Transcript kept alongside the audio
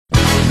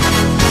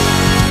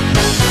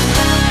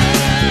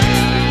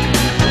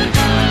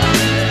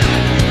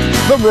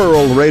The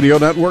Rural Radio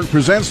Network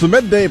presents the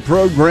midday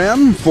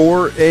program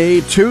for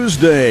a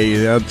Tuesday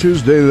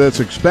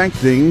that's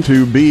expecting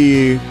to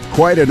be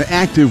quite an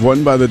active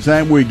one by the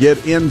time we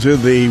get into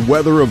the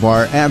weather of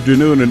our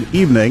afternoon and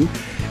evening.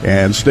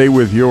 And stay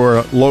with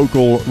your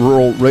local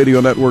Rural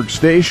Radio Network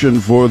station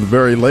for the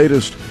very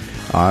latest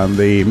on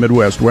the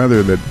Midwest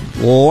weather. That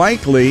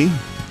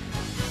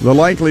the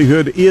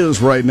likelihood is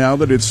right now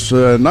that it's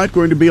not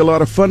going to be a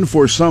lot of fun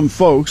for some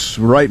folks.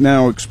 Right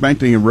now,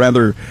 expecting a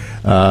rather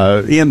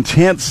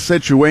intense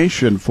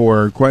situation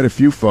for quite a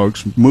few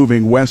folks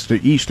moving west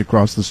to east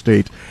across the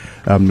state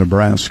of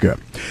Nebraska.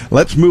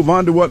 Let's move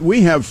on to what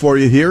we have for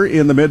you here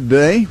in the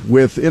midday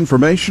with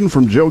information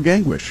from Joe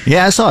Gangwish.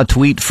 Yeah, I saw a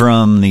tweet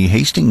from the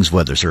Hastings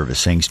Weather Service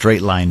saying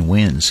straight line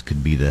winds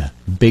could be the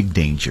big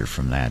danger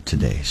from that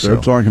today. They're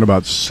talking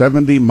about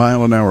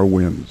 70-mile-an-hour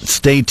winds.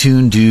 Stay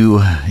tuned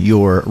to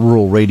your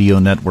Rural Radio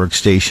Network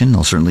station.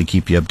 I'll certainly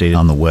keep you updated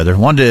on the weather.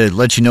 Wanted to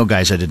let you know,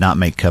 guys, I did not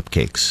make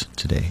cupcakes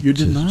today. You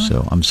did not?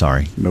 So I'm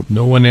sorry. Nope.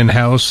 No one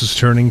in-house is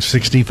turning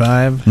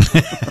 65?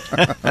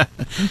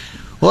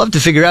 We'll have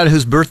to figure out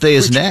whose birthday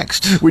is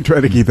next. We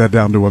try to keep that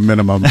down to a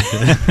minimum.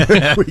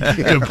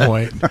 Good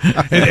point.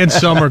 And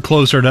some are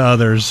closer to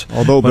others.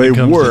 Although they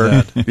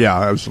were. Yeah,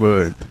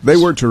 absolutely. They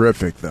were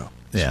terrific, though.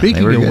 Yeah,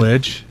 Speaking of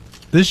which,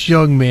 this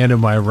young man to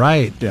my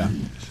right,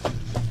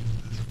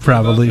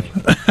 probably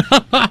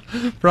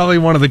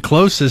one of the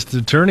closest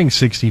to turning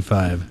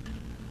 65.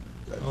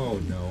 Oh,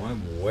 no,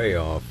 I'm way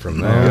off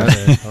from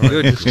that.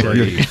 Good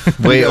grief.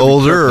 Way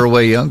older or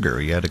way younger?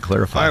 You had to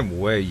clarify. I'm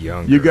way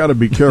younger. You got to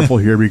be careful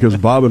here because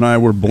Bob and I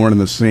were born in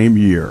the same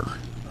year.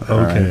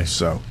 Okay. Right,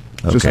 so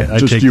Okay.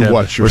 just you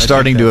watch. We're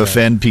starting to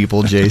offend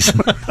people, Jason.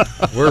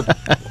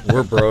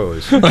 We're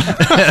bros. Tell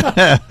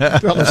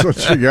us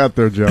what you got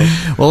there, Joe.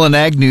 Well, in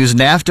Ag News,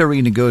 NAFTA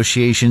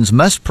renegotiations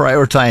must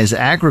prioritize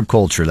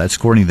agriculture. That's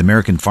according to the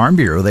American Farm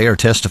Bureau. They are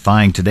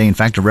testifying today. In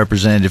fact, a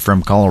representative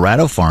from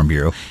Colorado Farm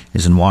Bureau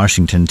is in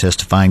Washington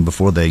testifying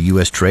before the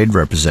U.S. Trade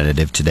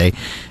Representative today.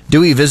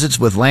 Dewey visits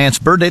with Lance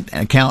Burdett,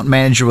 account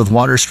manager with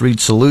Water Street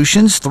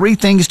Solutions. 3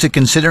 things to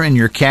consider in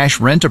your cash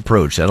rent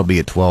approach. That'll be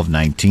at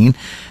 12:19.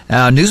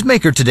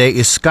 Newsmaker today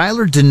is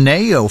Skylar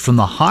Dineo from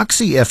the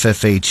Hoxie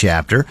FFA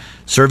chapter,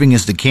 serving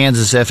as the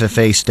Kansas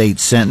FFA State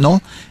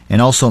Sentinel,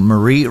 and also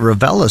Marie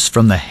Ravelis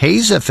from the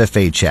Hayes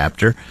FFA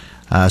chapter,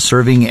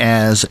 serving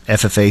as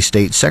FFA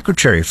State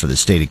Secretary for the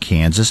state of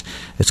Kansas.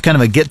 It's kind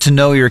of a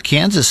get-to-know your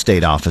Kansas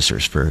state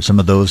officers. For some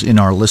of those in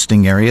our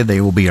listing area,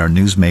 they will be our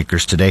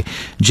newsmakers today.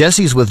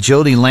 Jesse's with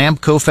Jody Lamp,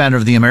 co-founder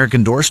of the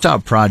American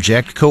Doorstop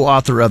Project,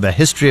 co-author of A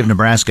History of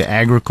Nebraska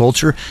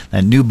Agriculture,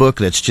 that new book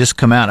that's just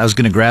come out. I was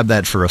going to grab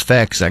that for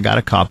effect. I got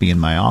a copy in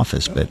my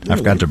office, but I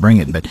forgot to bring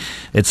it. But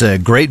it's a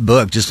great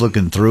book, just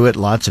looking through it.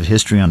 Lots of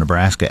history on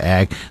Nebraska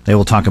ag. They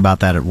will talk about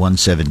that at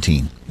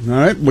 1:17. All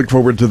right, look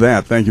forward to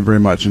that. Thank you very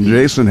much. And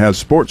Jason has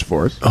sports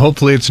for us.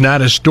 Hopefully it's not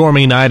a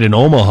stormy night in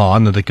Omaha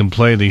and that they can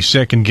play the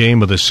second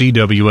game of the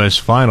CWS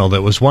final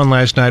that was won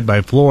last night by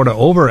Florida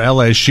over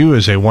LSU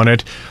as they won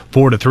it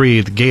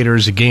 4-3. The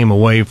Gators a game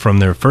away from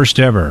their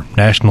first ever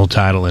national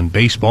title in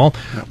baseball.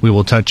 We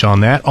will touch on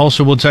that.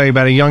 Also, we'll tell you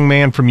about a young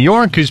man from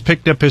York who's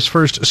picked up his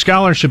first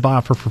scholarship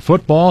offer for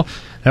football.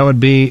 That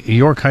would be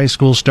York High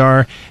School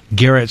star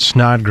Garrett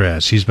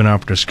Snodgrass. He's been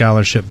offered a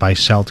scholarship by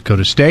South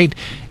Dakota State,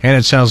 and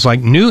it sounds like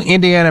new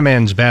Indiana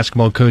men's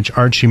basketball coach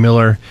Archie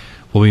Miller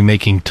will be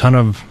making a ton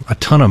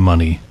of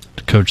money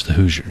to coach the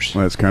Hoosiers.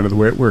 Well, that's kind of the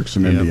way it works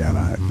in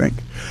Indiana, I think.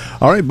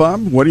 All right,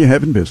 Bob, what do you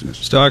have in business?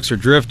 Stocks are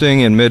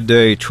drifting in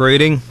midday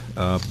trading.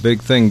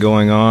 Big thing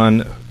going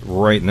on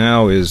right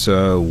now is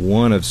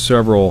one of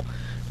several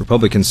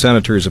Republican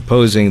senators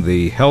opposing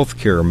the health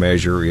care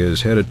measure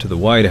is headed to the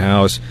White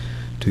House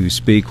to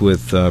speak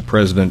with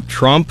President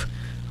Trump,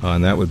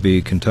 and that would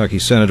be Kentucky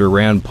Senator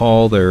Rand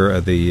Paul.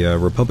 The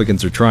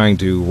Republicans are trying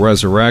to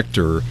resurrect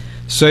or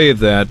save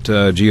that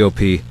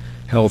GOP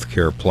health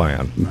care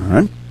plan.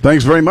 All right.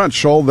 Thanks very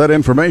much. All that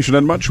information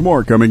and much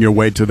more coming your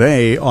way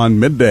today on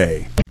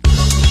Midday.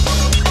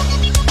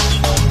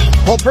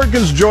 Paul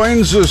Perkins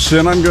joins us,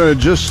 and I'm going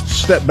to just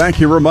step back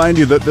here, remind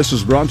you that this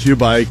is brought to you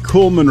by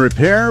Coleman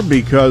Repair,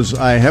 because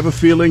I have a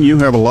feeling you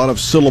have a lot of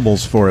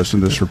syllables for us in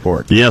this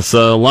report. Yes,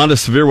 a lot of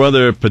severe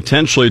weather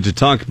potentially to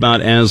talk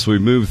about as we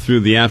move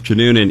through the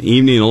afternoon and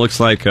evening. It looks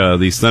like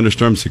these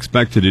thunderstorms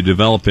expected to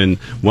develop in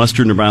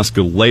western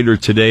Nebraska later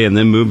today and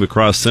then move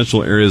across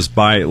central areas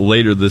by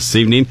later this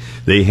evening.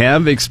 They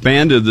have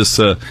expanded this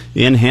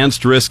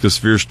enhanced risk of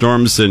severe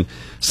storms in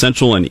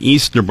central and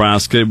east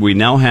Nebraska. We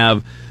now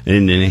have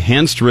an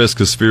enhanced risk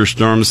of severe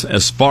storms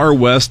as far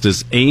west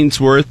as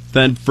Ainsworth,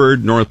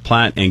 Thedford, North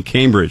Platte, and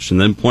Cambridge, and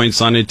then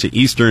points on into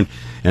eastern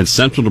and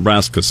central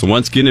Nebraska. So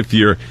once again, if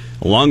you're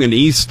along an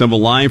east of a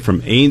line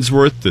from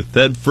Ainsworth to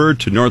Thedford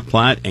to North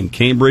Platte and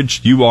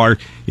Cambridge, you are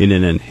in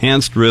an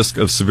enhanced risk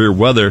of severe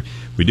weather.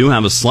 We do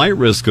have a slight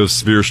risk of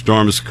severe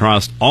storms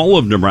across all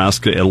of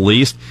Nebraska, at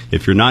least.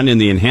 If you're not in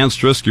the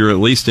enhanced risk, you're at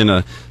least in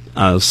a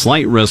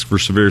slight risk for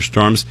severe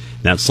storms.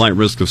 That slight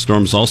risk of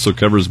storms also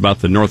covers about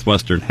the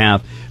northwestern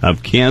half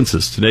of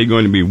Kansas. Today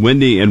going to be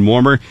windy and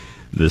warmer.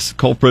 This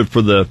culprit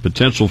for the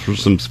potential for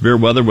some severe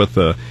weather with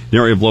an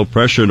area of low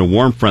pressure and a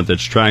warm front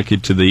that's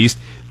tracking to the east.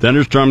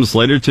 Thunderstorms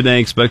later today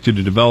expected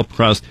to develop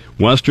across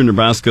western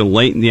Nebraska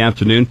late in the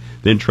afternoon,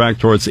 then track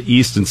towards the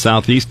east and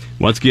southeast.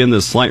 Once again,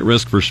 the slight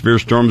risk for severe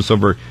storms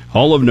over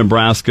all of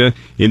Nebraska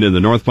into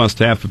the northwest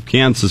half of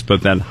Kansas,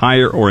 but that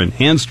higher or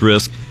enhanced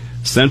risk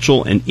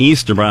central and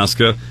east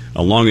Nebraska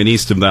along and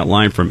east of that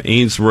line from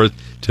Ainsworth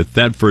to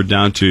Thetford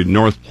down to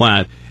North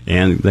Platte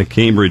and the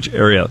Cambridge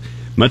area.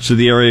 Much of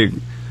the area,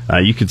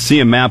 you can see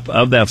a map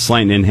of that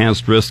slight and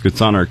enhanced risk.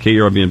 It's on our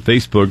KRVN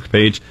Facebook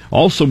page.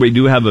 Also, we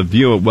do have a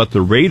view of what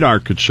the radar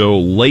could show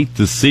late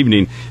this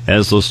evening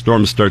as those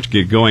storms start to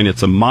get going.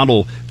 It's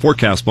a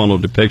forecast model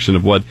depiction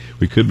of what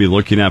we could be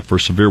looking at for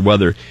severe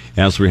weather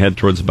as we head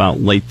towards about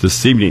late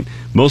this evening.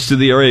 Most of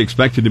the area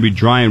expected to be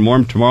dry and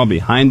warm tomorrow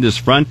behind this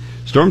front.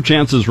 Storm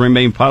chances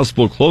remain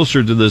possible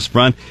closer to this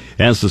front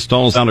as it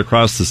stalls out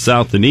across the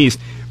south and east.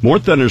 More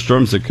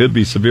thunderstorms that could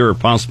be severe are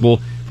possible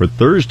for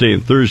Thursday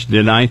and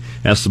Thursday night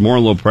as some more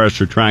low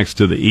pressure tracks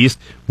to the east.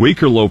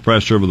 Weaker low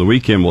pressure over the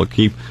weekend will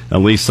keep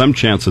at least some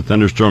chance of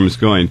thunderstorms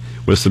going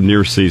with some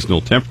near seasonal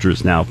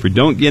temperatures. Now, if we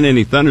don't get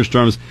any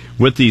thunderstorms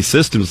with these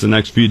systems the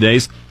next few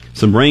days,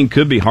 some rain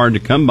could be hard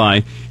to come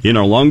by. In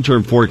our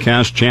long-term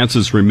forecast,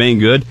 chances remain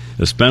good,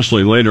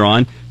 especially later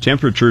on.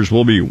 Temperatures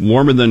will be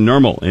warmer than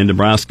normal in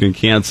Nebraska and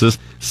Kansas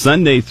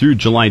Sunday through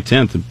July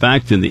 10th. In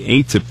fact, in the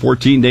 8 to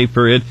 14-day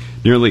period,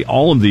 nearly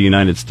all of the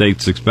United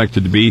States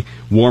expected to be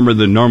warmer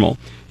than normal.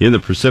 In the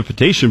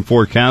precipitation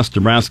forecast,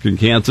 Nebraska and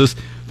Kansas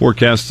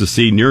forecast to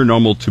see near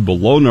normal to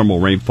below normal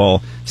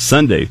rainfall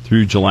Sunday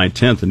through July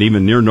 10th, and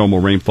even near normal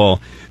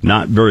rainfall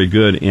not very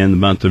good in the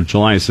month of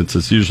July since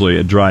it's usually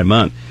a dry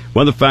month.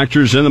 Weather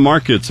factors in the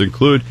markets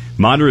include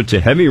moderate to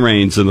heavy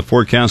rains in the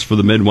forecast for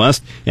the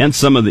Midwest and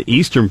some of the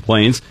eastern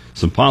plains,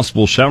 some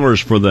possible showers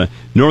for the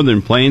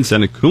northern plains,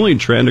 and a cooling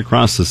trend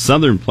across the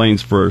southern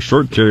plains for a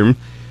short term.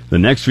 The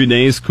next few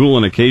days, cool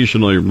and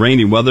occasionally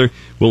rainy weather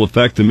will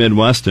affect the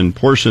Midwest and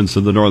portions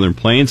of the northern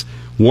plains.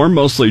 Warm,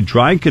 mostly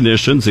dry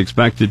conditions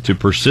expected to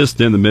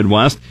persist in the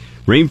Midwest.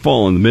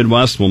 Rainfall in the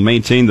Midwest will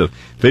maintain the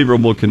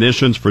favorable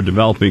conditions for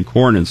developing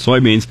corn and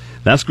soybeans.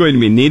 That's going to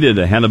be needed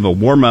ahead of a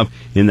warm-up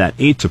in that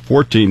 8 to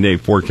 14-day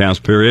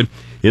forecast period.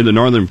 In the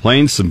northern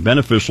plains, some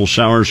beneficial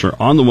showers are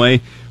on the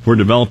way for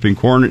developing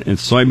corn and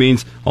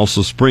soybeans,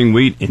 also spring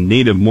wheat in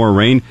need of more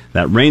rain.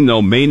 That rain,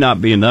 though, may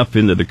not be enough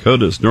in the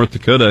Dakotas. North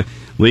Dakota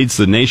leads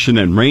the nation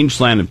in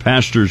rangeland and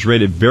pastures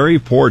rated very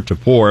poor to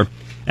poor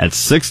at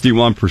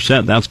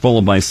 61%. That's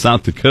followed by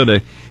South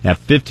Dakota at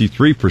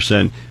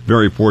 53%,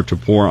 very poor to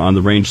poor on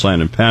the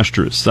rangeland and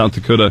pastures. South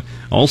Dakota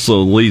also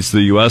leads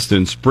the U.S.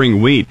 in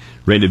spring wheat,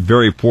 rated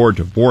very poor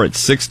to poor at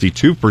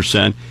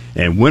 62%,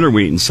 and winter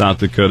wheat in South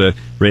Dakota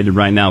rated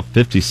right now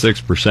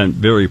 56%,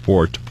 very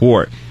poor to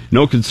poor.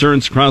 No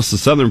concerns across the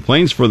southern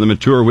plains for the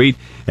mature wheat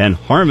and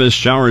harvest.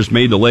 Showers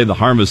may delay the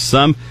harvest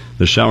some.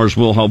 The showers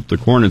will help the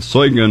corn and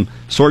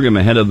sorghum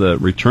ahead of the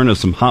return of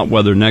some hot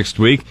weather next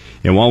week.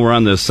 And while we're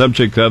on the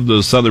subject of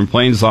those southern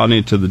plains on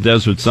into the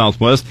desert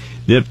southwest,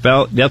 Death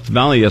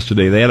Valley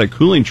yesterday, they had a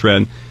cooling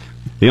trend.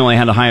 They only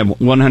had a high of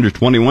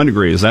 121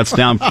 degrees. That's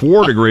down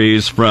 4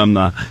 degrees from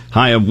the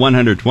high of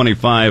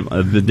 125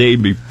 of the day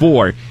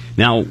before.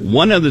 Now,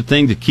 one other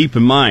thing to keep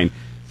in mind,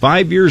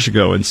 5 years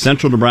ago in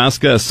central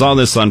Nebraska, I saw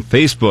this on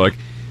Facebook,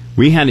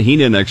 we had heat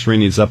index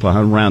readings up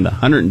around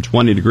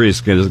 120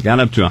 degrees because it got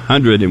up to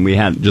 100 and we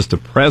had just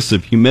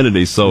oppressive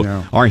humidity.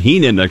 So our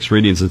heat index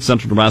readings in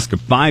central Nebraska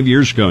 5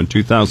 years ago in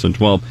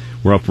 2012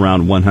 were up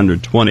around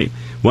 120.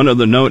 One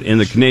other note, in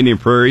the Canadian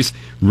prairies,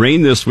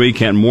 rain this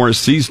week and more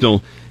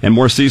seasonal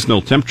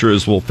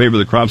temperatures will favor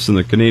the crops in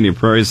the Canadian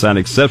prairies. That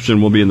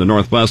exception will be in the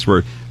northwest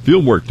where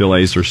fieldwork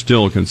delays are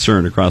still a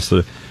concern across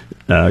the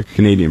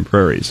Canadian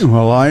prairies.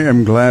 Well, I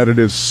am glad it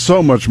is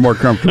so much more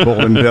comfortable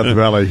in Death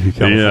Valley,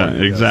 California. Yeah,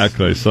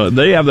 exactly. Yes. So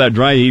they have that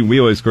dry heat. We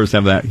always, of course,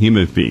 have that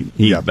humid heat.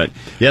 Yep. But,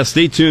 yeah,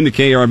 stay tuned to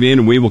KRVN,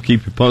 and we will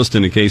keep you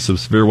posted in case of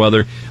severe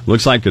weather.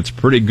 Looks like it's a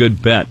pretty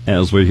good bet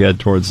as we head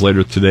towards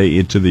later today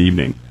into the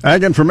evening.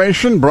 Ag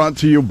information brought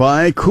to you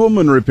by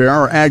Kuhlman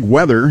Repair, Ag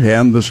Weather,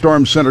 and the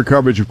Storm Center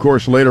coverage, of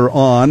course, later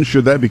on,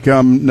 should that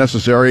become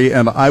necessary,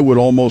 and I would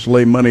almost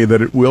lay money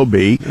that it will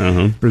be.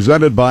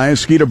 Presented by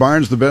Skeeter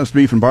Barnes, the best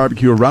beef and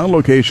barbecue around,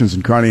 locations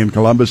in Kearney and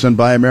Columbus, and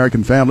by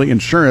American Family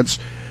Insurance,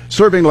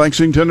 serving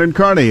Lexington and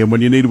Kearney. And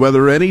when you need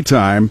weather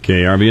anytime,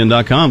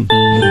 KRVN.com.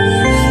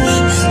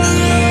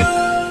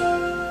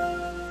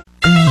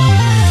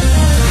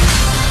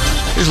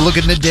 Here's a look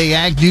at Midday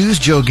Ag News.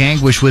 Joe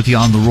Gangwish with you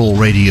on the Rural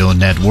Radio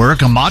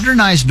Network. A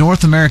modernized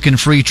North American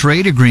Free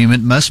Trade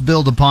Agreement must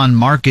build upon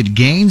market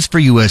gains for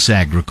U.S.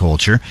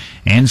 agriculture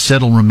and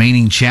settle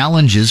remaining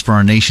challenges for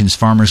our nation's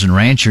farmers and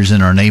ranchers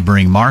in our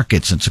neighboring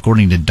markets. It's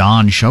according to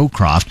Don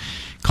Showcroft,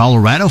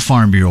 Colorado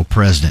Farm Bureau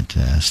president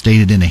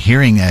stated in a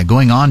hearing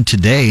going on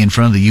today in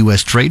front of the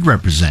U.S. Trade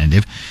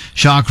Representative.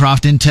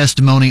 Shawcroft, in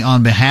testimony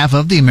on behalf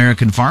of the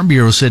American Farm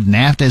Bureau, said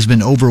NAFTA has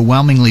been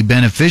overwhelmingly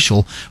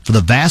beneficial for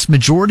the vast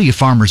majority of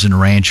farmers and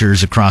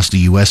ranchers across the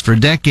U.S. for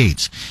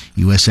decades.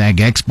 U.S.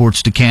 ag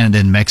exports to Canada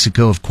and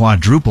Mexico have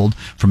quadrupled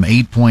from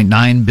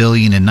 $8.9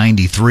 billion in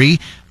 '93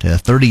 to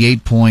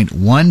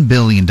 $38.1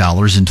 billion in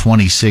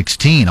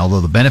 2016. Although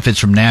the benefits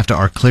from NAFTA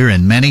are clear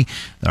in many,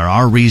 there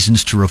are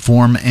reasons to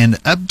reform and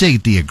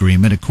update the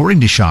agreement,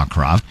 according to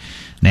Shawcroft.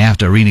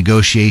 NAFTA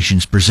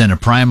renegotiations present a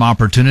prime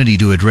opportunity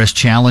to address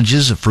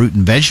challenges fruit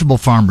and vegetable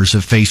farmers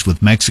have faced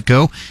with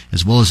Mexico,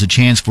 as well as a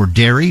chance for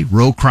dairy,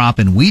 row crop,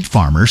 and wheat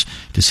farmers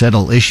to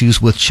settle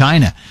issues with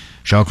China.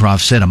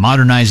 Shawcroft said a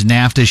modernized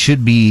NAFTA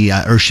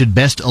should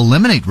best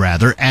eliminate,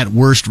 at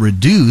worst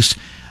reduce,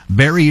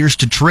 barriers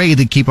to trade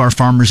that keep our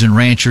farmers and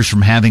ranchers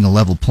from having a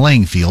level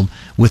playing field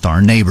with our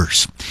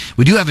neighbors.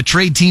 We do have a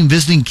trade team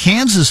visiting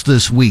Kansas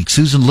this week.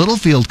 Susan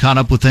Littlefield caught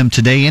up with them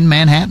today in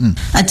Manhattan.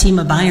 A team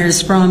of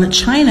buyers from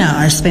China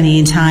are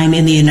spending time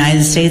in the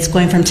United States,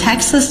 going from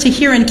Texas to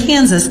here in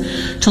Kansas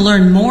to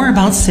learn more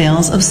about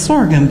sales of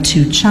sorghum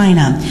to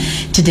China.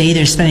 Today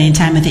they're spending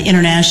time at the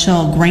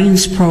International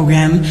Grains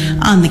Program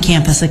on the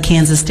campus of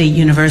Kansas State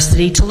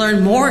University to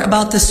learn more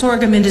about the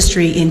sorghum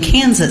industry in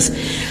Kansas.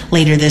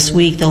 Later this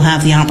week they'll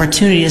have the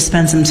opportunity to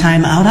spend some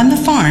time out on the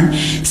farm,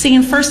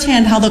 seeing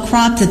firsthand how the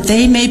crop that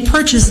they may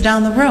purchase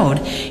down the road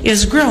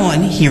is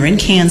grown here in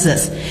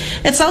Kansas.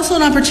 It's also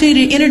an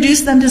opportunity to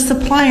introduce them to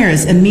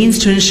suppliers, a means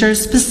to ensure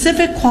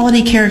specific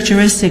quality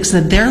characteristics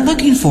that they're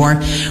looking for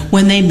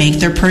when they make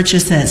their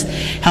purchases,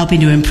 helping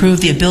to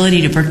improve the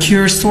ability to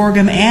procure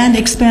sorghum and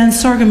expand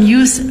sorghum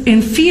use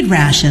in feed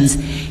rations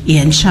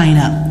in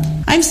China.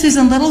 I'm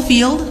Susan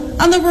Littlefield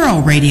on the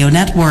Rural Radio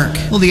Network.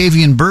 Well, the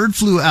avian bird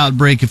flu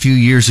outbreak a few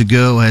years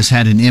ago has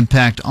had an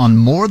impact on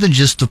more than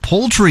just the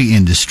poultry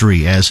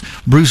industry, as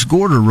Bruce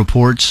Gorder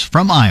reports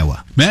from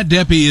Iowa. Matt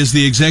Deppe is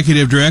the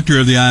executive director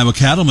of the Iowa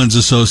Cattlemen's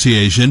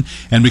Association,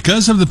 and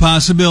because of the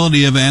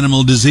possibility of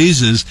animal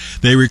diseases,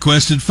 they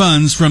requested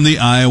funds from the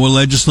Iowa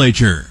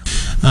legislature.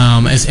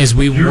 As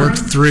we worked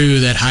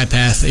through that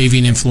high-path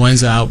avian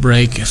influenza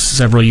outbreak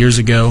several years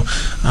ago,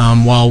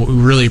 while we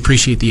really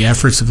appreciate the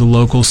efforts of the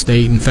local,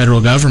 state, and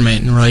federal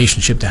government in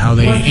relationship to how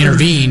they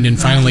intervened and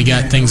finally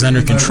got things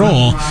under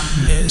control,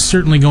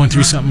 certainly going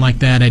through something like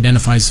that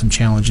identifies some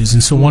challenges.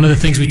 And so one of the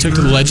things we took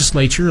to the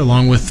legislature,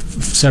 along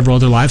with several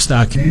other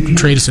livestock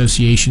trade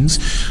associations,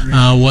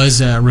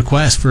 was a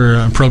request for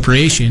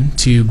appropriation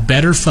to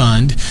better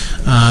fund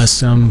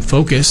some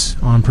focus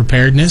on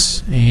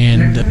preparedness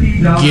and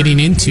getting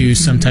into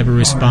some type of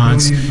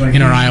response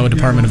in our Iowa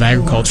Department of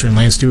Agriculture and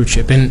Land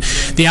Stewardship. And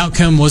the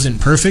outcome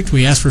wasn't perfect.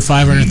 We asked for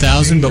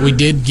 $500,000, but we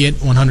did get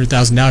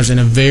 $100,000 in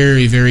a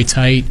very, very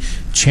tight,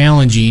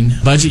 challenging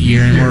budget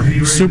year, and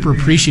we're super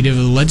appreciative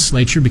of the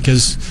legislature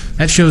because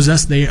that shows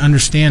us they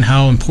understand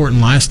how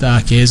important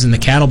livestock is and the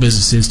cattle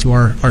business is to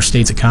our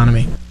state's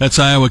economy. That's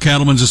Iowa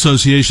Cattlemen's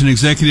Association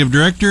Executive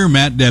Director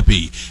Matt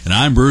Deppe, and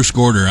I'm Bruce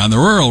Gorder on the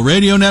Rural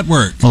Radio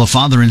Network. Well, a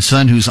father and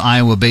son whose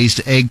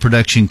Iowa-based egg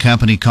production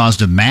company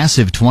caused a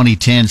massive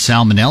 2010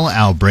 salmonella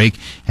outbreak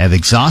have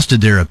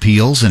exhausted their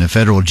appeals, and a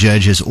federal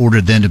judge has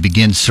ordered them to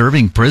begin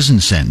serving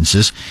prison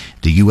sentences.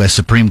 The U.S.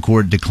 Supreme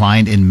Court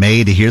declined in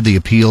May to hear the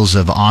appeals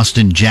of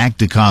Austin Jack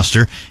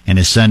DeCoster and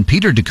his son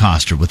Peter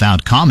DeCoster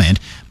without comment.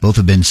 Both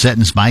have been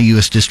sentenced by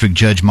U.S. District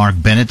Judge Mark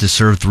Bennett to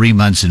serve 3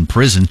 months in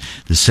prison.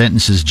 The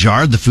sentences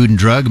jarred the food and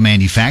drug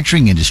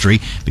manufacturing industry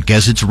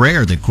because it's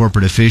rare that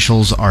corporate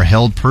officials are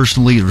held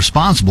personally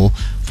responsible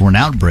for an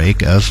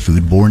outbreak of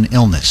foodborne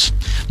illness.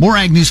 More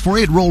Ag News for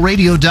you at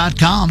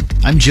RullRadio.com.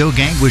 I'm Joe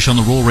Gangwish on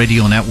the Rural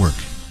Radio Network.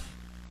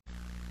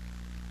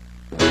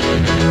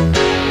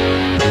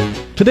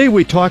 Today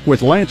we talk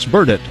with Lance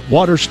Burdett,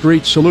 Water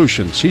Street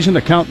Solutions. He's an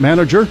account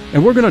manager,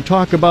 and we're going to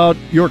talk about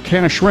your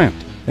cash rent.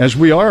 As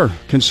we are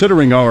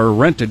considering our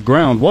rented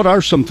ground, what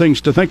are some things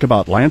to think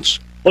about, Lance?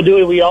 Well,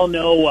 Dewey, we all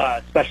know,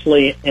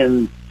 especially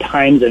in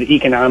times of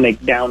economic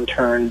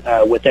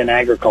downturn within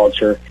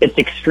agriculture, it's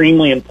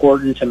extremely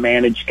important to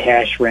manage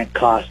cash rent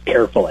costs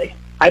carefully.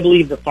 I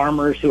believe the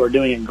farmers who are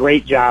doing a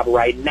great job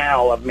right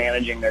now of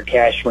managing their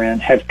cash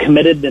rent have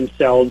committed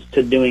themselves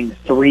to doing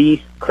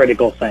 3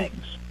 critical things.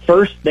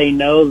 First, they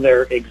know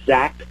their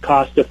exact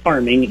cost of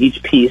farming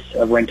each piece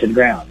of rented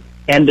ground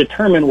and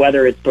determine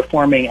whether it's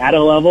performing at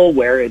a level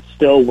where it's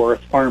still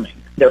worth farming.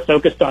 They're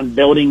focused on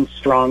building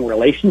strong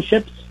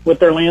relationships with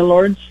their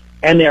landlords,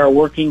 and they are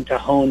working to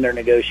hone their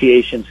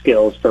negotiation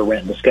skills for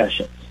rent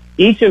discussions.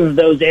 Each of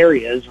those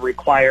areas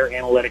require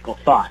analytical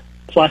thought,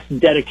 plus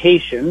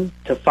dedication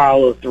to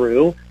follow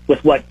through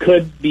with what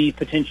could be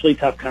potentially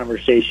tough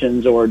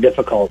conversations or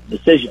difficult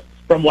decisions.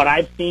 From what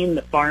I've seen,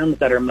 the farms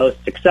that are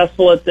most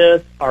successful at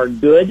this are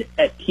good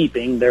at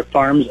keeping their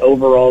farm's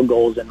overall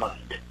goals in mind.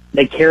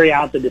 They carry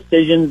out the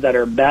decisions that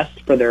are best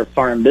for their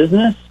farm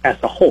business as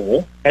a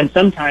whole, and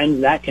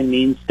sometimes that can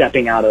mean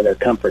stepping out of their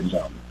comfort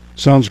zone.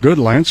 Sounds good,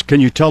 Lance. Can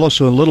you tell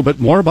us a little bit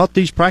more about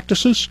these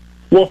practices?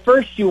 Well,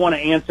 first you want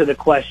to answer the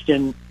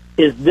question,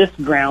 is this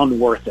ground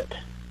worth it?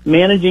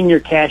 Managing your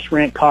cash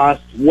rent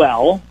costs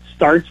well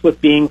starts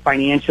with being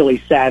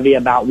financially savvy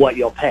about what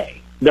you'll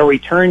pay. The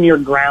return your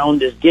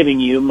ground is giving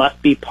you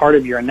must be part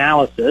of your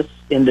analysis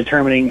in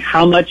determining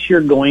how much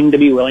you're going to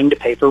be willing to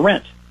pay for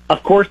rent.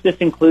 Of course, this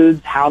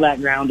includes how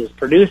that ground is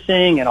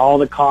producing and all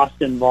the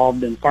costs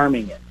involved in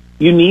farming it.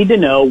 You need to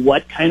know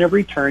what kind of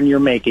return you're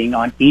making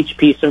on each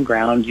piece of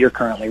ground you're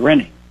currently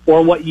renting,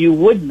 or what you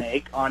would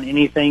make on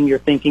anything you're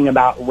thinking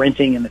about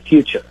renting in the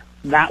future.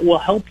 That will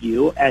help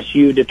you as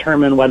you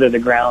determine whether the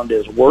ground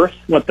is worth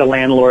what the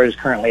landlord is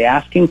currently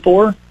asking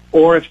for,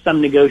 or if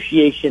some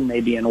negotiation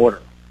may be in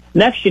order.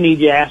 Next, you need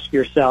to ask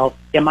yourself,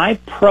 am I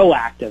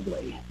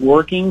proactively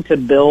working to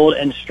build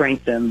and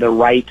strengthen the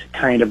right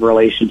kind of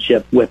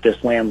relationship with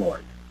this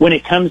landlord? When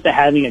it comes to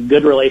having a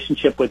good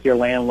relationship with your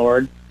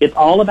landlord, it's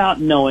all about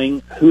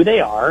knowing who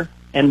they are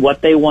and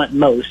what they want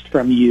most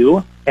from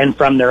you and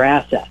from their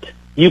asset.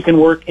 You can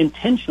work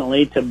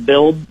intentionally to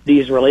build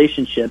these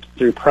relationships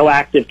through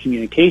proactive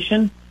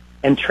communication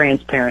and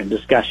transparent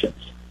discussions.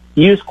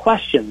 Use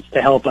questions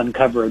to help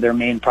uncover their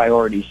main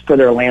priorities for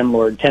their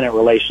landlord-tenant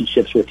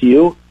relationships with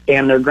you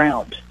and their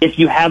ground. If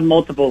you have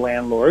multiple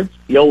landlords,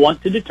 you'll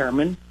want to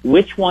determine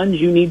which ones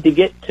you need to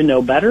get to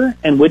know better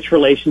and which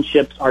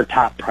relationships are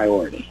top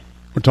priority.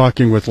 We're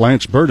talking with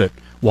Lance Burdett,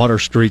 Water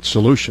Street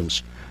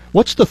Solutions.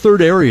 What's the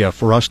third area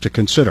for us to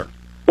consider?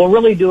 Well,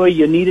 really,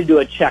 you need to do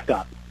a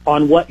checkup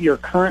on what you're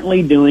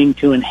currently doing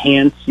to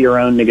enhance your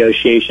own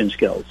negotiation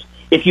skills.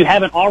 If you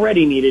haven't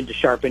already needed to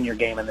sharpen your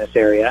game in this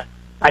area,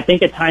 I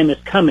think a time is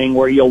coming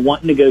where you'll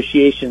want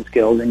negotiation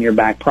skills in your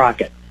back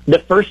pocket. The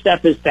first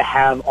step is to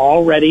have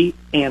already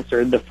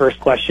answered the first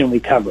question we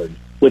covered,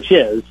 which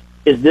is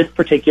this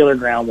particular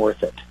ground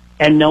worth it?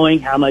 And knowing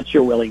how much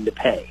you're willing to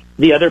pay.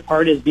 The other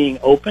part is being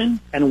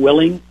open and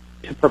willing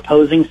to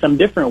proposing some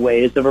different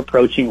ways of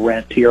approaching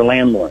rent to your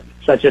landlord,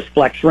 such as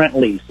flex rent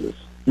leases.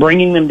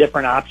 Bringing them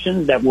different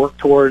options that work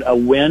toward a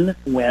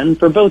win-win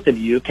for both of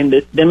you can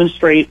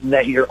demonstrate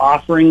that you're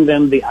offering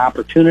them the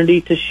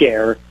opportunity to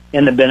share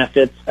in the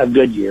benefits of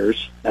good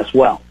years as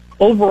well.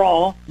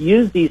 Overall,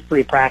 use these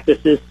three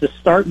practices to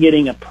start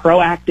getting a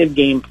proactive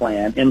game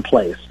plan in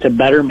place to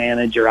better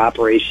manage your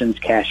operations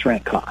cash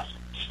rent costs.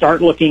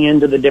 Start looking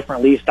into the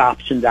different lease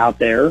options out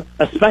there,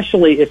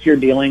 especially if you're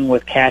dealing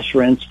with cash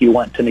rents you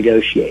want to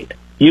negotiate.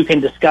 You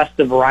can discuss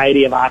the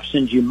variety of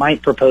options you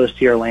might propose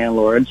to your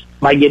landlords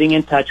by getting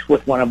in touch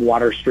with one of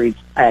Water Street's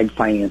Ag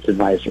Finance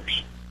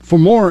advisors. For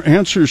more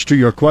answers to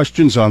your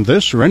questions on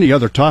this or any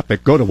other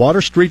topic, go to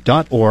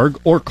waterstreet.org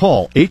or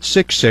call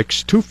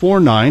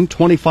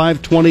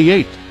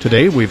 866-249-2528.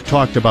 Today we've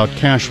talked about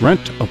cash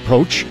rent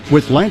approach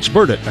with Lance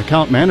Burdett,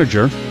 Account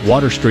Manager,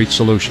 Water Street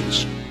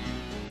Solutions.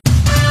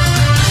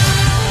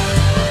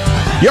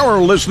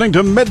 You're listening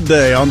to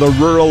Midday on the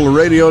Rural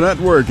Radio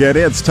Network, and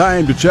it's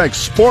time to check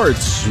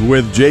sports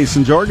with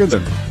Jason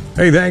Jorgensen.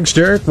 Hey, thanks,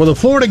 Derek. Well, the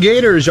Florida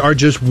Gators are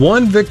just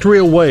one victory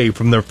away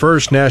from their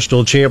first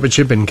national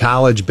championship in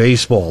college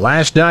baseball.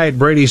 Last night,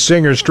 Brady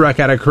Singer struck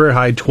out a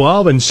career-high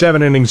 12 in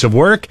 7 innings of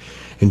work,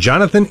 and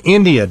Jonathan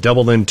India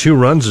doubled in 2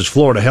 runs as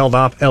Florida held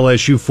off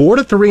LSU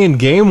 4-3 in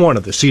Game 1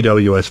 of the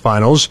CWS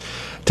Finals.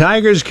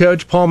 Tigers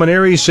coach Paul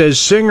Mainieri says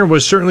Singer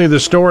was certainly the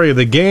story of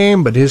the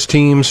game, but his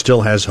team still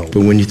has hope.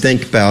 But when you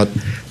think about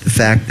the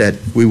fact that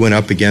we went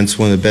up against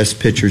one of the best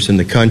pitchers in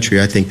the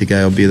country, I think the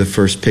guy will be the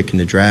first pick in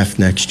the draft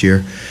next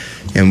year.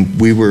 And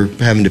we were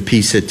having to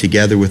piece it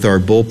together with our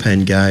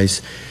bullpen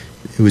guys.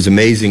 It was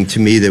amazing to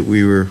me that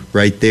we were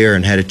right there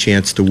and had a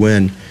chance to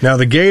win. Now,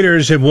 the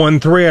Gators have won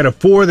 3 out of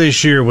 4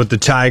 this year with the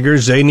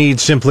Tigers. They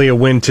need simply a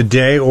win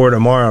today or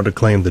tomorrow to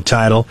claim the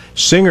title.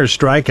 Singer's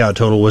strikeout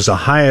total was the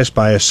highest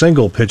by a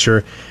single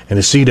pitcher in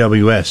a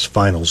CWS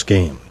Finals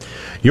game.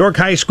 York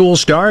High School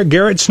star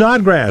Garrett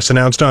Snodgrass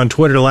announced on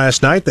Twitter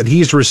last night that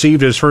he's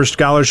received his first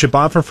scholarship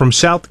offer from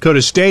South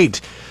Dakota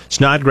State.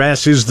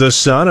 Snodgrass is the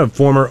son of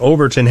former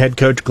Overton head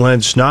coach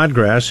Glenn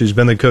Snodgrass, who's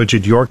been the coach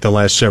at York the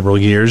last several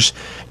years.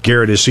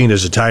 Garrett is seen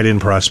as a tight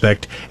end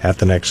prospect at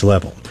the next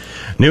level.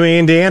 New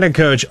Indiana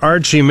coach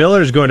Archie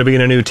Miller is going to be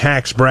in a new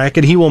tax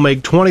bracket. He will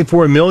make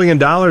 $24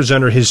 million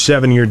under his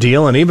 7-year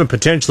deal and even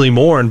potentially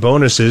more in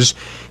bonuses.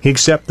 He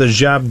accepted the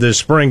job this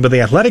spring, but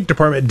the athletic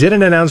department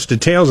didn't announce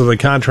details of the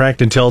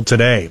contract until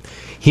today.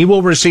 He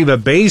will receive a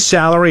base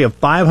salary of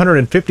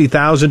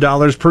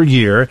 $550,000 per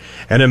year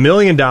and $1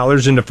 million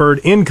in deferred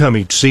income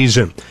each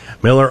season.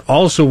 Miller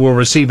also will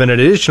receive an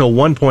additional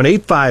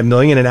 $1.85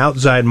 million in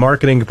outside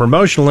marketing and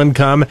promotional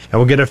income and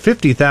will get a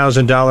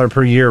 $50,000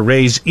 per year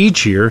raise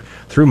each year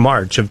through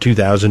March of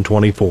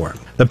 2024.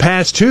 The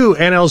past 2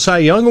 NL Cy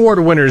Young Award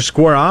winners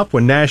square off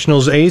when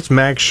Nationals ace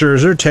Max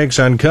Scherzer takes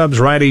on Cubs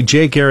righty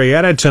Jake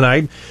Arrieta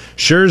tonight.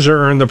 Scherzer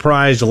earned the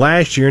prize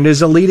last year and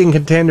is a leading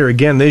contender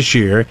again this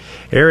year.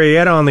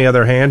 Arrieta, on the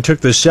other hand, took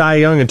the Cy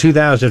Young in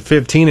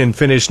 2015 and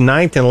finished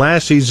 9th in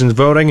last season's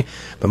voting,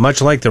 but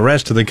much like the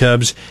rest of the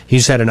Cubs,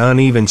 he's had an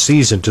uneven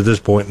season to this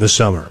point in the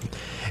summer.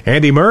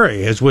 Andy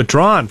Murray has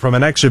withdrawn from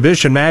an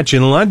exhibition match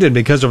in London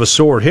because of a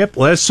sore hip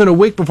less than a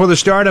week before the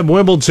start of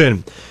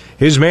Wimbledon.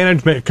 His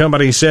management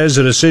company says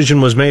the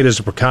decision was made as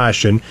a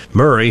precaution.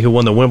 Murray, who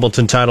won the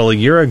Wimbledon title a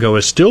year ago,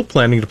 is still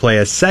planning to play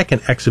a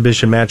second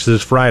exhibition match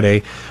this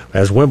Friday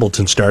as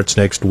Wimbledon starts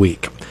next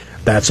week.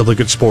 That's a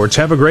look at sports.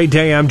 Have a great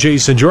day. I'm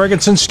Jason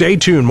Jorgensen. Stay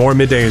tuned. More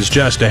Midday is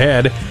just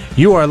ahead.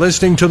 You are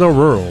listening to the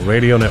Rural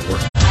Radio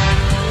Network.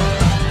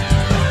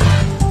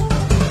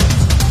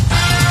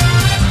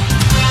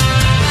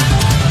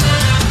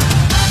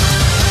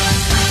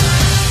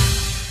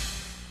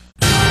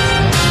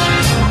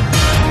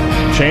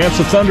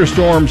 Chance of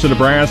thunderstorms in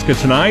Nebraska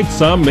tonight.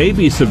 Some may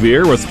be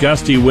severe with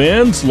gusty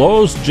winds.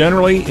 Lows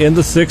generally in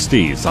the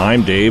 60s.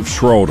 I'm Dave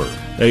Schroeder.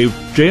 A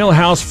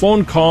jailhouse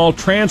phone call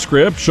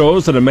transcript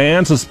shows that a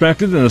man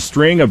suspected in a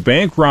string of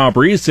bank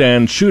robberies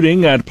and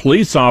shooting at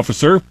police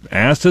officer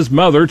asked his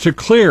mother to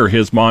clear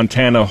his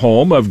Montana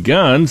home of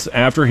guns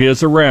after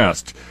his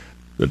arrest.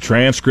 The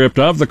transcript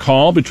of the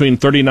call between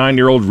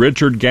 39-year-old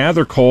Richard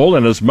Gathercole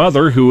and his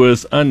mother, who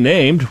is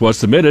unnamed, was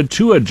submitted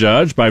to a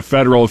judge by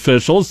federal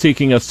officials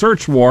seeking a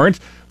search warrant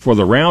for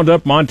the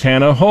Roundup,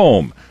 Montana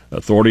home.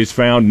 Authorities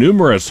found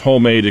numerous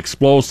homemade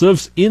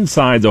explosives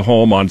inside the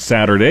home on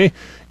Saturday.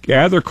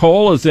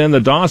 Gathercole is in the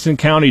Dawson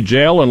County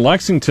Jail in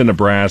Lexington,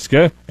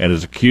 Nebraska, and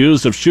is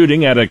accused of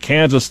shooting at a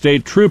Kansas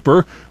State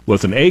trooper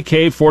with an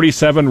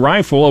AK-47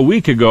 rifle a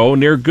week ago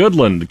near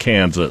Goodland,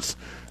 Kansas.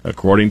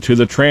 According to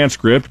the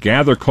transcript,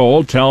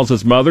 Gathercole tells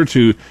his mother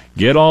to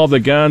get all the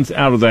guns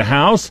out of the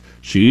house.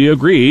 She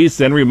agrees,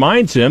 then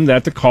reminds him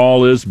that the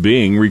call is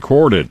being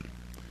recorded.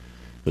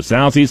 The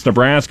Southeast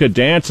Nebraska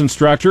dance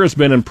instructor has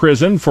been in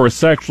prison for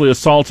sexually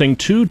assaulting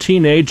 2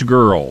 teenage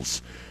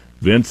girls.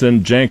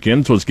 Vincent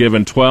Jenkins was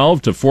given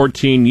 12 to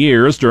 14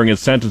 years during his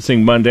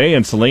sentencing Monday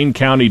in Saline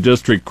County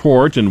District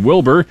Court in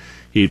Wilbur.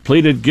 He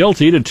pleaded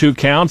guilty to 2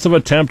 counts of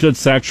attempted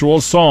sexual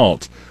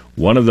assault.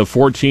 One of the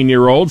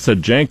 14-year-olds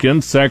said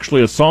Jenkins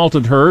sexually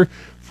assaulted her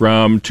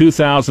from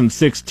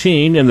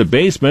 2016 in the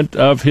basement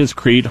of his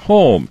Crete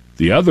home.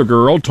 The other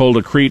girl told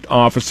a Crete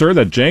officer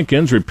that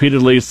Jenkins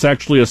repeatedly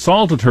sexually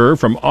assaulted her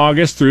from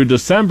August through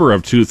December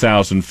of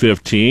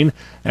 2015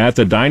 at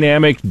the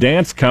Dynamic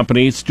Dance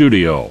Company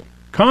studio.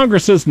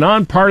 Congress's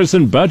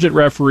nonpartisan budget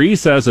referee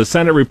says a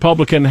Senate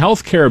Republican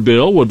health care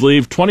bill would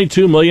leave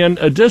 22 million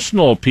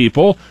additional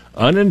people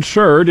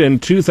uninsured in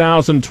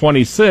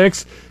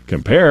 2026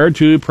 compared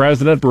to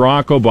President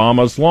Barack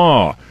Obama's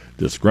law.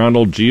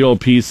 Disgruntled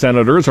GOP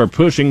senators are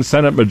pushing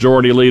Senate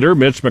Majority Leader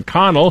Mitch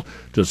McConnell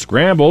to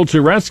scramble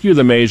to rescue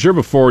the measure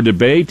before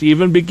debate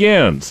even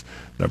begins.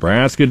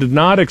 Nebraska did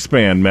not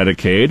expand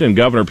Medicaid, and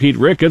Governor Pete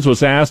Ricketts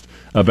was asked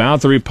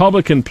about the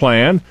Republican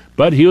plan,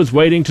 but he was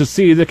waiting to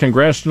see the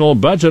Congressional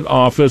Budget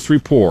Office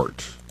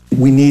report.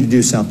 We need to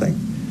do something.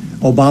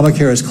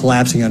 Obamacare is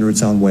collapsing under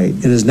its own weight.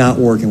 It is not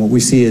working. What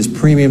we see is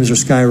premiums are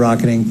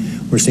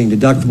skyrocketing. We're seeing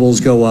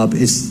deductibles go up.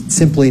 It's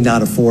simply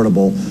not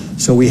affordable.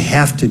 So we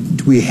have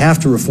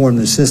to reform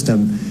the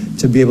system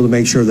to be able to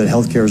make sure that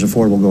health care is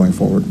affordable going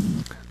forward.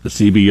 The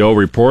CBO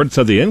report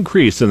said the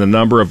increase in the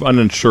number of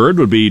uninsured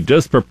would be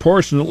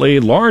disproportionately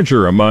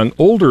larger among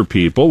older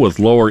people with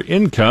lower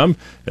income,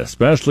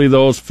 especially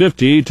those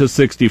 50 to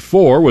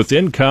 64 with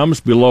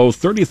incomes below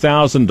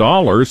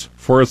 $30,000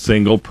 for a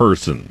single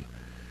person.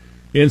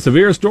 In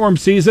severe storm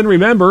season,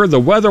 remember, the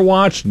Weather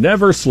Watch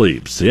never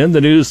sleeps. In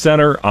the News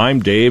Center, I'm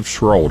Dave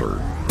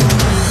Schroeder.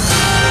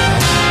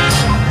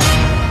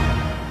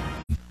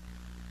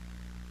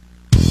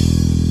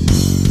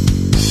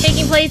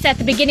 Place at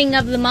the beginning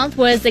of the month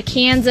was the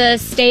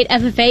Kansas State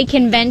FFA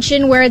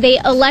convention where they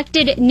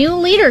elected new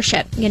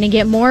leadership. Going to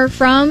get more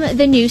from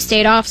the new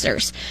state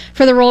officers.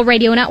 For the Rural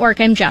Radio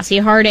Network, I'm Jessie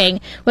Harding.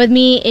 With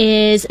me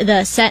is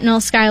the Sentinel,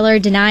 Skylar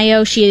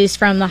Denayo. She is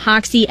from the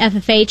Hoxie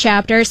FFA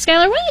chapter.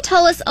 Skylar, why don't you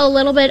tell us a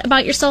little bit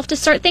about yourself to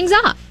start things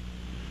off?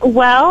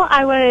 Well,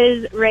 I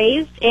was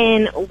raised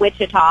in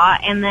Wichita,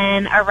 and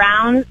then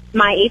around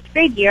my 8th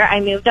grade year,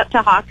 I moved up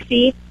to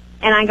Hoxie,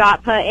 and I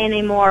got put in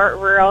a more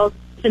rural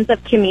sense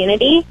of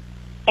community.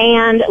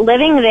 And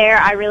living there,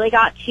 I really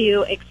got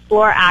to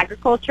explore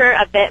agriculture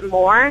a bit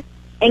more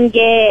and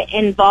get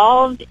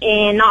involved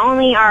in not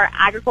only our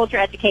agriculture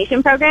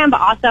education program,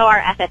 but also our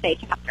FFA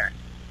chapter.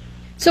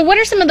 So what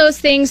are some of those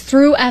things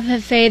through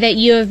FFA that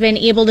you have been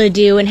able to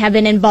do and have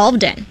been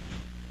involved in?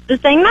 The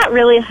thing that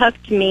really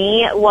hooked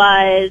me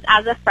was,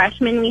 as a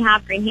freshman, we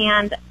have Green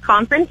Hand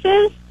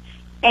conferences.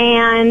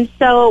 And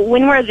so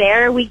when we're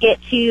there, we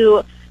get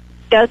to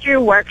go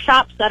through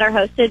workshops that are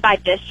hosted by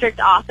district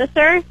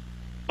officers,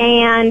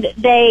 and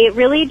they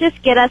really just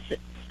get us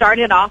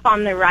started off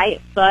on the right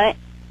foot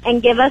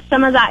and give us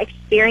some of that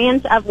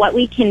experience of what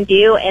we can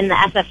do in the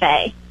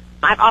FFA.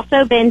 I've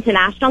also been to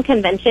National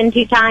Convention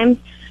 2 times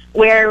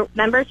where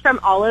members from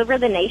all over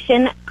the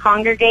nation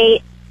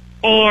congregate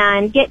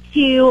and get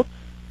to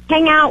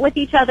hang out with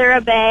each other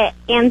a bit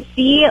and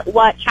see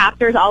what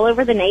chapters all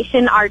over the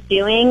nation are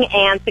doing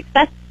and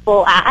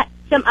successful at.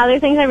 Some other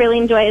things I really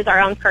enjoy is our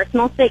own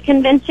personal state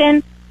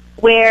convention,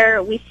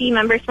 where we see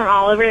members from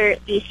all over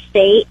the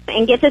state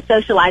and get to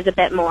socialize a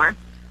bit more.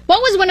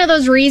 What was one of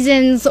those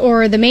reasons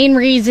or the main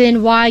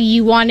reason why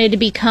you wanted to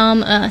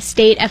become a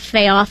state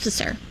FFA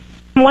officer?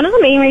 One of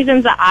the main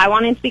reasons that I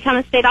wanted to become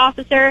a state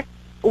officer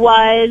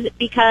was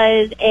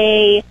because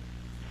a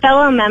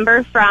fellow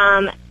member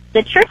from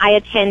the church I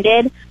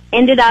attended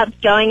ended up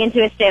going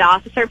into a state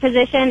officer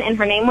position, and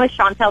her name was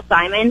Chantel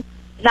Simon.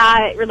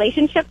 That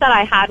relationship that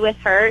I had with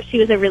her, she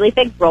was a really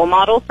big role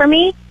model for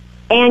me,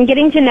 and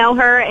getting to know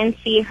her and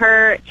see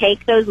her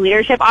take those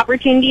leadership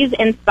opportunities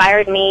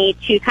inspired me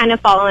to kind of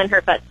follow in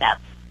her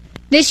footsteps.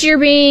 This year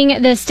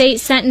being the State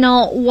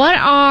Sentinel, what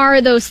are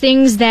those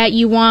things that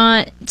you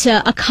want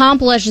to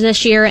accomplish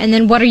this year, and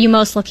then what are you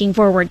most looking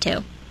forward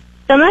to?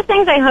 Some of the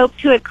things I hope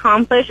to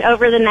accomplish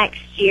over the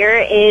next year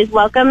is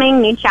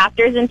welcoming new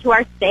chapters into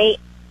our state.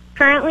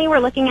 Currently, we're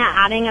looking at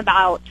adding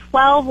about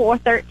 12 or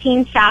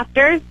 13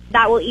 chapters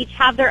that will each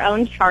have their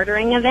own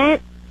chartering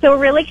event. So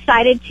we're really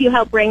excited to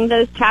help bring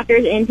those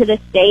chapters into the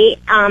state,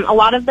 a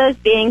lot of those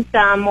being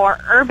some more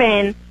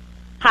urban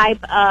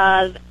type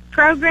of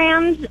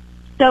programs.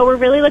 So we're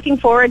really looking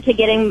forward to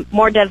getting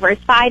more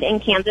diversified in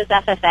Kansas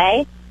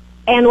FFA.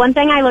 And one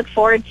thing I look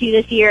forward to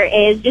this year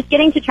is just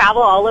getting to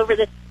travel all over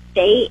the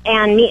state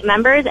and meet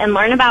members and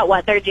learn about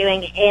what they're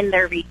doing in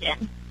their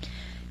region.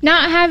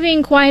 Not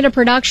having quite a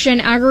production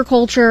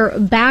agriculture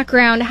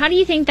background, how do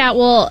you think that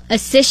will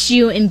assist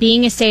you in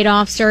being a state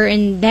officer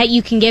and that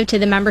you can give to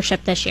the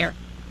membership this year?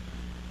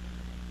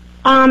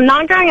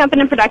 Not growing up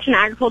in a production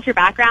agriculture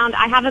background,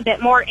 I have a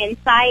bit more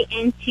insight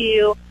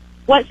into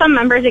what some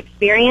members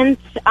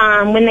experience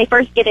when they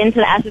first get into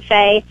the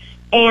FFA,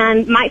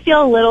 and might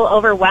feel a little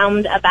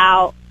overwhelmed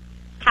about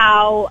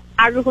how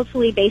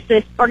agriculturally based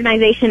this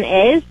organization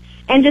is,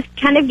 and just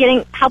kind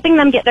of helping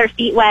them get their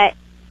feet wet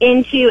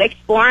into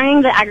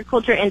exploring the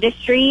agriculture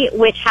industry,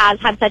 which has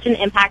had such an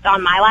impact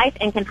on my life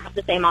and can have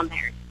the same on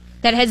theirs.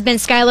 That has been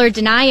Skylar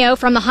Denayo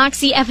from the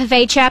Hoxie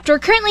FFA chapter,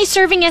 currently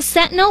serving as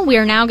Sentinel. We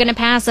are now going to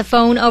pass the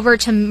phone over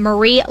to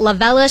Marie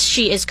Lavelis.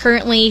 She is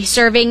currently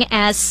serving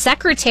as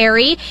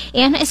Secretary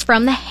and is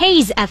from the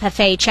Hayes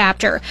FFA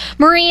chapter.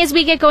 Marie, as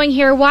we get going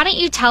here, why don't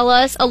you tell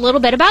us a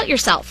little bit about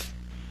yourself?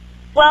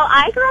 Well,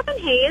 I grew up in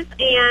Hayes,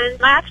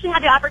 and I actually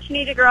had the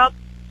opportunity to grow up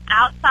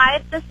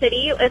outside the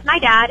city with my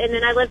dad, and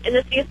then I lived in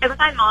the city with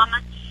my mom.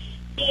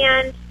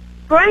 And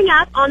growing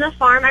up on the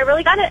farm, I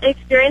really got to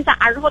experience the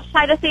agriculture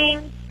side of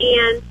things,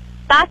 and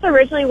that's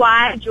originally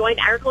why I joined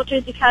agriculture,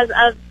 is because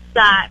of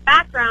that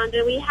background.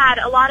 And we had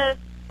a lot of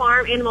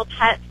farm animal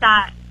pets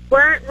that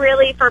weren't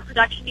really for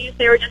production use,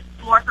 they were just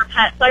more for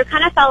pets. So I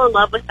kind of fell in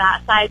love with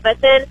that side.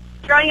 But then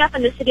growing up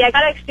in the city, I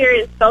got to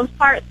experience both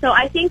parts. So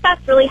I think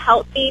that's really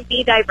helped me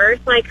be diverse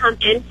when I come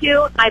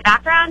into my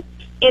background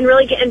and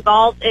really get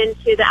involved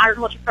into the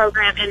agriculture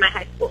program in my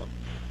high school.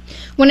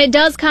 When it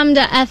does come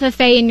to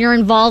FFA and your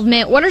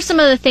involvement, what are some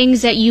of the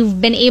things that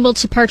you've been able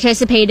to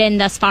participate in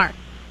thus far?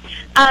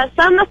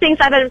 Some of the things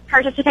I've been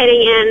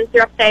participating in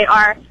through FFA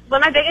are,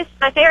 one of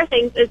my favorite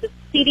things is the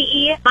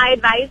CDE. My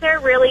advisor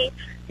really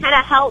kind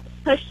of helped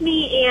push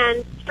me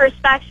and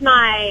respect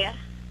my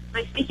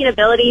speaking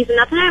abilities, and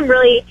that's something I'm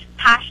really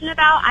passionate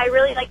about. I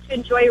really like to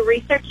enjoy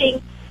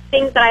researching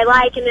things that I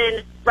like and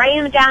then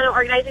writing them down and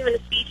organizing them in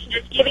a speech and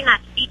just giving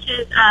that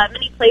speeches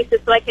many places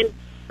so I can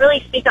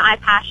really speak on my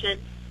passion.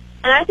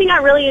 Another thing I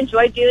really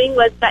enjoyed doing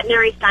was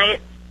veterinary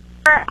science.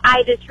 Before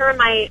I determined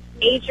my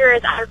major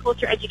as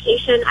agriculture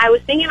education, I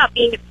was thinking about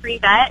being a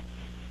pre-vet.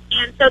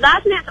 And so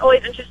that's something that's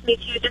always interested me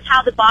too, just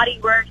how the body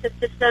works, the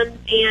systems,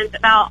 and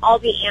about all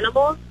the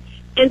animals.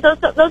 And so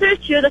those are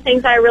two of the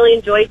things that I really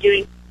enjoy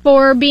doing.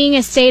 For being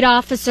a state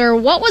officer,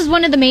 what was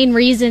one of the main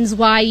reasons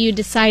why you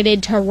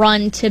decided to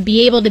run to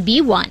be able to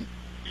be one?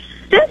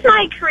 Since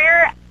my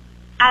career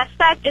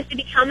aspect is to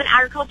become an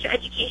agriculture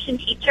education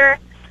teacher,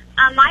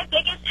 my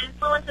biggest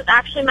influence was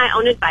actually my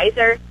own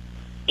advisor.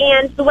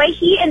 And the way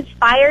he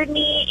inspired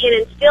me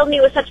and instilled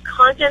me with such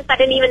confidence I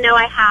didn't even know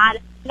I had,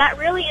 that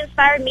really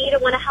inspired me to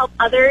want to help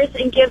others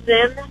and give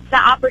them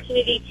that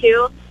opportunity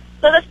too.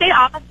 So as a state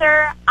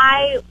officer,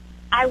 I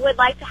would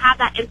like to have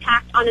that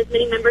impact on as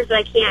many members as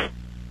I can,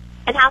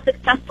 and how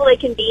successful they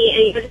can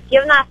be, and just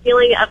give them that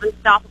feeling of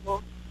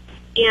unstoppable.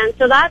 And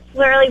so that's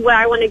literally where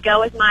I want to go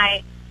with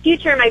my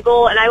future and my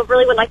goal, and I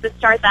really would like to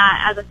start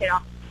that as a state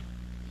officer.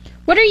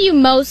 What are you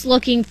most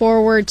looking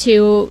forward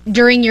to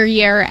during your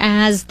year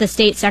as the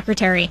state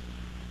secretary?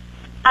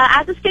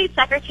 As a state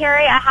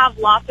secretary, I have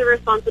lots of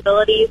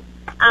responsibilities.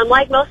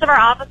 Like most of our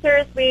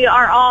officers, we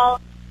are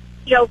all,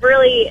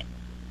 really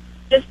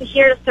just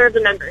here to serve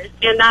the members,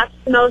 and that's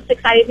the most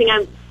exciting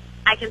thing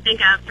I can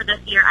think of for this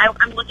year.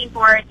 I'm looking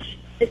forward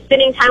to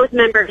spending time with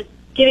members,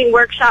 giving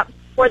workshops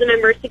for the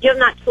members to give them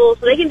that tool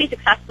so they can be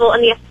successful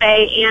in the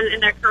FFA and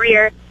in their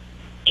career,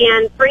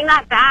 and bring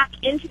that back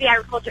into the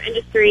agriculture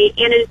industry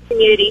and into the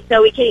community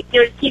so we can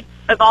just keep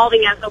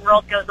evolving as the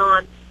world goes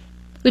on.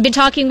 We've been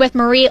talking with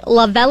Marie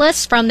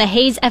Lavelis from the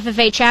Hayes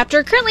FFA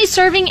chapter, currently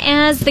serving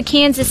as the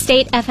Kansas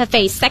State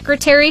FFA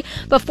Secretary.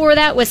 Before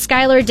that was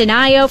Skylar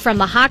Denayo from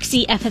the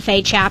Hoxie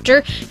FFA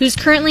chapter, who's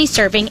currently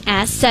serving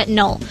as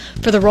Sentinel.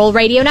 For the Roll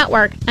Radio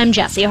Network, I'm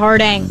Jesse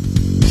Harding.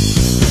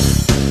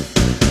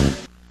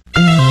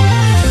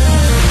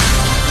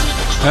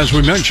 As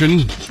we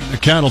mentioned, The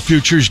cattle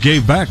futures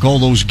gave back all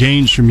those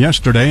gains from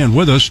yesterday, and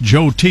with us,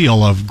 Joe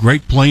Teal of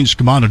Great Plains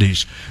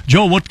Commodities.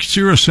 Joe, what's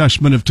your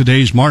assessment of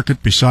today's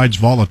market besides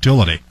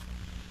volatility?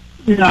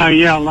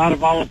 Yeah, a lot of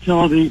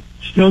volatility.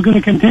 Still going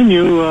to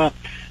continue,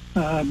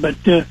 but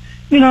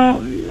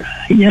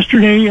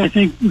yesterday I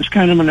think was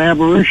kind of an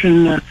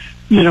aberration.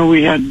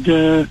 We had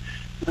kind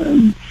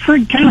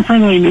of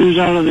friendly news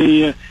out of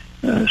the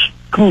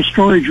cold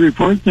storage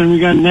report. Then we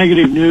got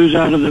negative news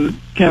out of the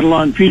cattle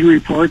on feed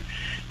report.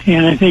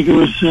 And I think it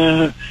was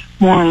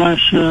more or less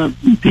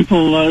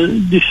people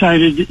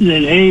decided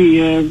that,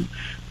 hey,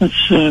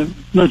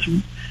 let's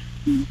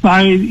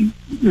buy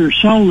or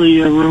sell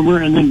the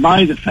rumor and then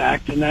buy the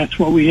fact, and that's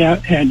what we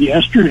had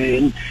yesterday.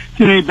 And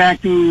today,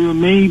 back to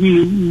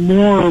maybe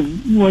more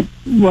of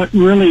what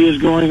really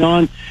is going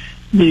on.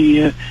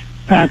 The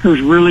Packers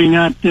really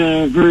not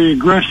very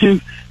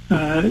aggressive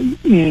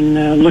in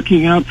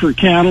looking out for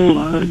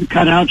cattle.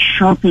 Cut out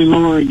sharply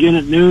lower again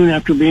at noon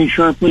after being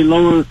sharply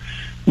lower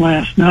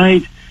last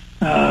night,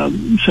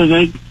 so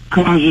that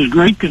causes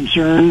great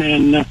concern,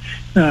 and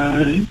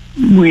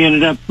we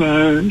ended up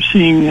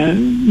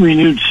seeing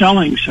renewed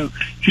selling. So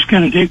just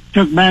kind of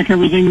took back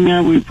everything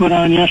we put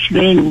on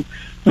yesterday, and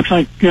looks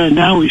like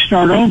now we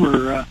start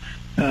over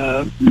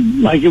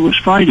like it was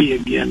Friday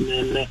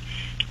again,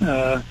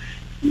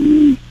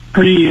 and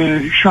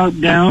pretty sharp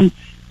down.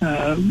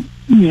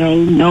 No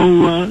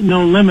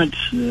limits,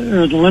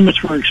 or the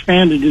limits were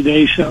expanded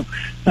today, so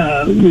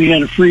we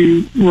had a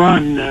free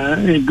run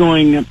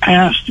going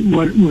past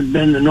what would have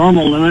been the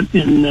normal limit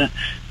in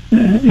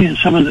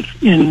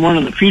one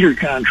of the feeder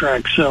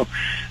contracts. So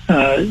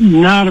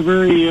not a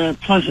very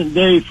pleasant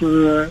day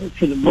for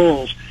the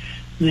bulls.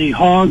 The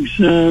hogs,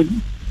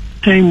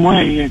 same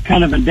way,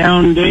 kind of a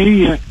down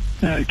day.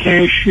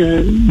 Cash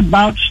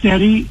about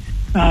steady.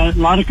 A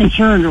lot of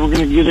concern. We're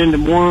going to get into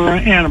more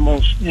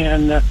animals.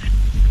 And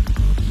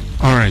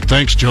all right,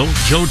 thanks, Joe.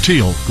 Joe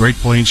Teal, Great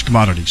Plains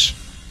Commodities.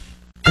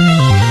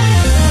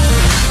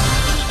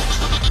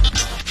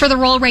 For the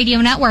Roll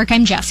Radio Network,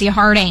 I'm Jessie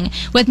Harding.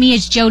 With me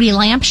is Jody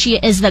Lamp. She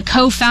is the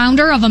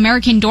co-founder of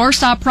American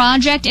Doorstop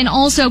Project and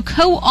also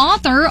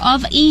co-author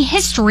of A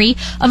History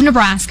of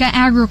Nebraska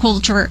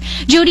Agriculture.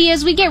 Jody,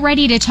 as we get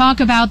ready to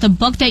talk about the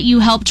book that you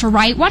helped to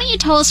write, why don't you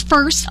tell us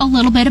first a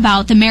little bit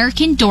about the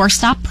American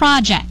Doorstop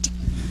Project?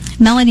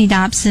 Melanie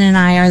Dobson and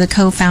I are the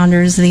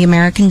co-founders of the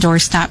American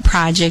Doorstop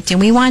Project, and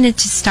we wanted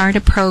to start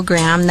a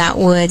program that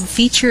would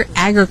feature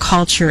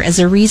agriculture as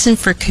a reason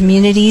for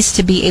communities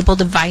to be able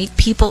to invite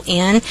people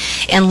in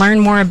and learn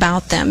more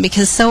about them,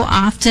 because so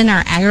often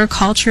our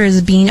agriculture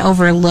is being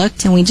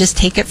overlooked and we just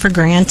take it for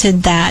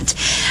granted that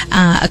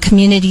a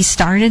community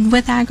started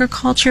with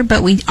agriculture,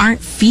 but we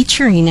aren't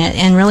featuring it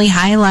and really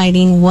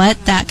highlighting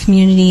what that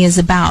community is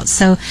about.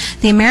 So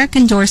the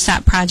American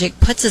Doorstop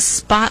Project puts a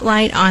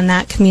spotlight on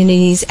that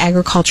community's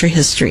agriculture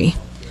history.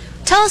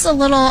 Tell us a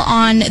little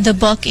on the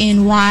book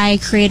and why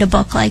create a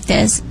book like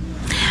this.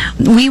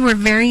 We were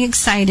very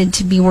excited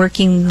to be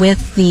working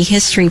with the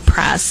History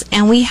Press,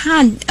 and we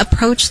had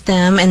approached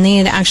them, and they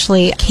had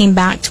actually came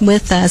back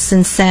with us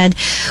and said,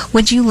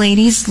 would you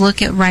ladies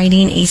look at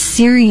writing a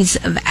series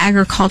of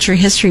agriculture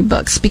history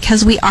books,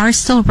 because we are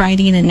still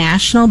writing a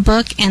national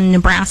book and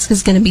Nebraska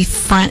is going to be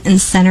front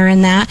and center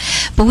in that.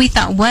 But we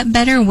thought, what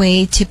better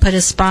way to put a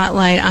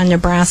spotlight on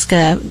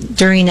Nebraska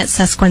during its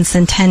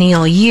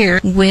sesquicentennial year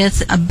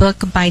with a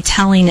book by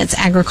telling its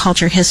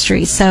agriculture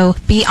history. So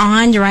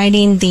beyond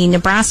writing the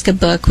Nebraska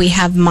book, we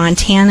have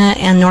Montana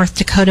and North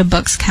Dakota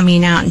books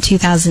coming out in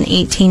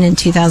 2018 and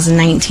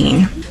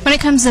 2019. When it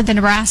comes to the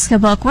Nebraska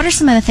book, what are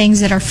some of the things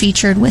that are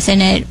featured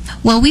within it?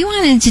 Well, we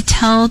wanted to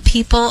tell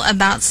people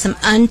about some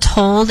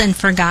untold and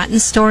forgotten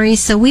stories,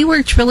 so we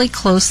worked really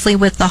closely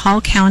with the Hall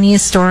County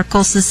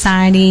Historical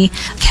Society,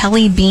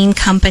 Kelly Bean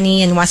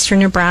Company in western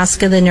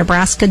Nebraska, the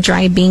Nebraska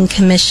Dry Bean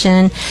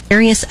Commission,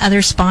 various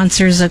other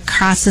sponsors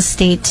across the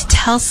state to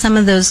tell some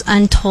of those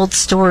untold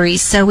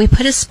stories. So we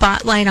put a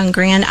spotlight on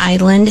Grand Island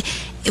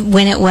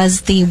when it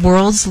was the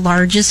world's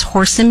largest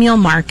horse and mule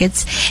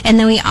markets. And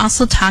then we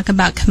also talk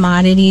about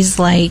commodities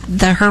like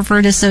the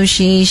Hereford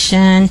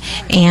Association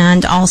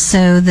and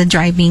also the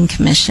Dry Bean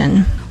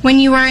Commission. When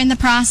you were in the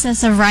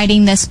process of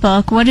writing this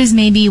book, what is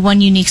maybe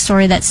one unique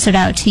story that stood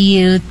out to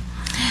you?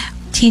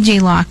 T.J.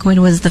 Lockwood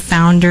was the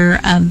founder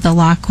of the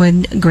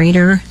Lockwood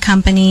Grater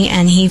Company,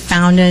 and he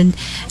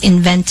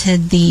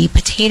invented the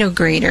potato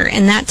grater,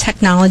 and that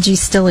technology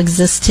still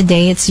exists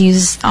today. It's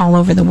used all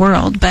over the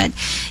world, but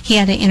he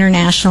had an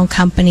international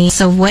company.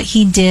 So what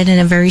he did in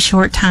a very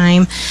short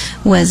time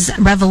was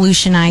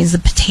revolutionize the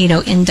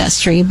potato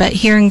industry. But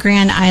here in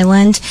Grand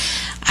Island,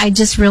 I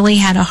just really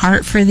had a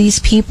heart for these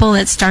people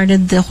that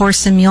started the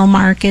horse and mule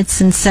markets,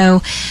 and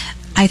so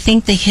I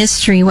think the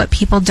history, what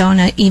people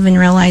don't even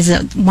realize,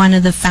 that one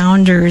of the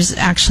founders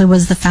actually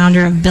was the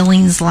founder of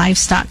Billings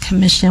Livestock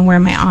Commission, where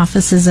my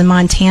office is in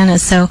Montana.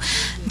 So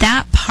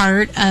that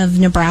part of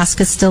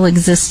Nebraska still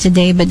exists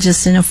today, but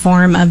just in a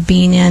form of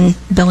being in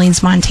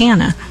Billings,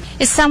 Montana.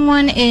 If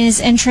someone is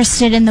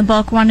interested in the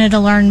book, wanted to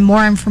learn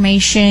more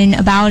information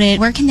about it,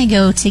 where can they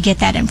go to get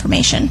that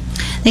information?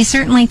 They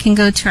certainly can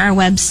go to our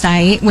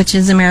website, which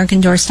is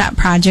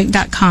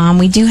AmericanDoorstopProject.com.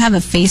 We do have a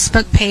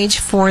Facebook page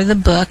for the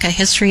book, A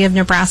History of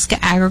Nebraska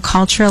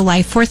Agriculture, A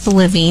Life Worth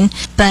Living.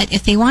 But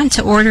if they want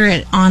to order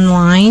it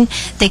online,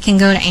 they can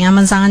go to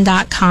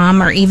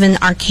Amazon.com or even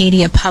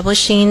Arcadia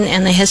Publishing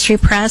and the History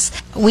Press.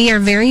 We are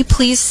very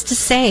pleased to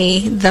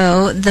say,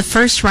 though, the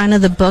first run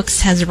of the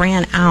books has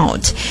ran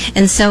out,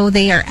 and so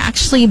they are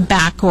actually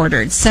back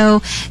ordered.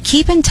 So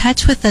keep in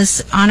touch with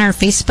us on our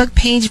Facebook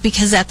page,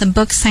 because at the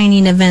book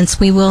signing events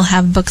we will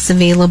have books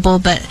available,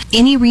 but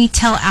any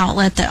retail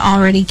outlet that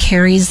already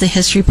carries the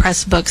History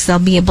Press books, they'll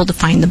be able to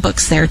find the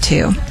books there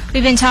too.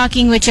 We've been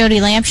talking with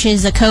Jody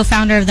Lampshes, the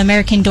co-founder of the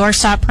American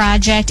Doorstop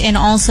Project and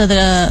also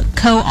the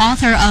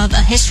co-author of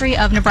A History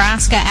of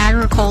Nebraska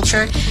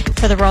Agriculture.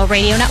 For the Rural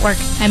Radio Network,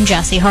 I'm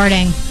Jesse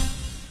Harding.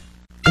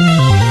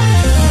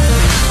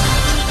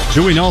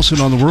 Dewey Nelson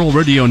on the Rural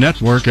Radio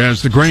Network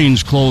as the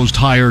grains closed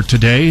higher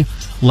today,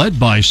 led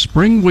by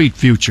spring wheat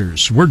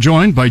futures. We're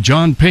joined by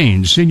John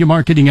Payne, Senior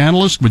Marketing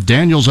Analyst with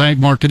Daniels Ag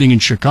Marketing in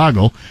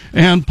Chicago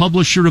and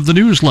publisher of the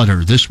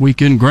newsletter This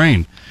Week in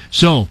Grain.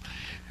 So,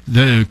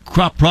 the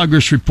crop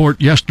progress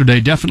report yesterday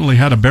definitely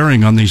had a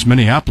bearing on these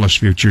Minneapolis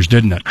futures,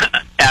 didn't it?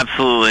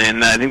 Absolutely,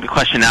 and I think the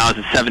question now is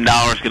 $7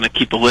 going to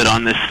keep a lid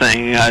on this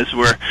thing, as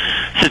we're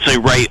essentially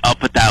right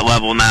up at that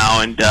level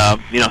now, and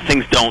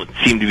things don't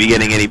seem to be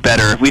getting any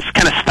better. We've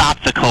kind of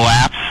stopped the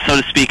collapse,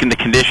 so to speak, in the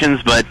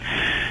conditions, but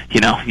you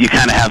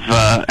kind of have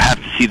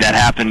to see that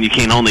happen. You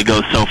can only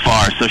go so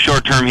far. So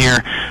short term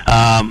here,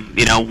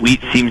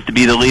 wheat seems to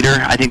be the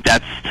leader. I think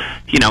that's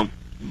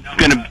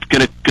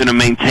gonna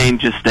maintain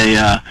just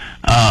a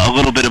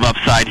little bit of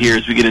upside here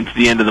as we get into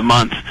the end of the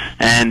month,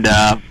 and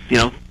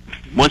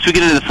once we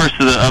get into the first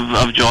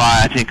of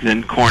July, I think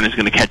then corn is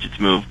going to catch its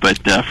move. But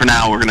for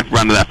now, we're going to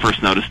run to that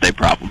first notice day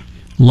problem.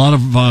 A lot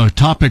of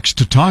topics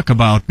to talk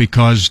about,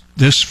 because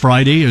this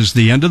Friday is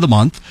the end of the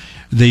month,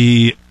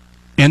 the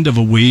end of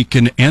a week,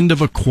 and end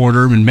of a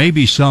quarter, and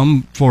maybe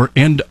some for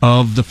end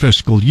of the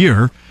fiscal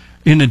year,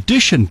 in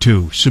addition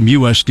to some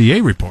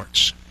USDA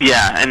reports.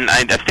 Yeah, and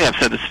I think I've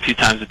said this a few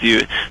times with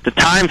you. The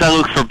times I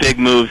look for big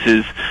moves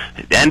is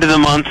the end of the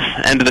month,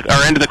 end of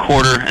the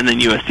quarter, and then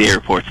USDA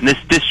reports. And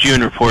this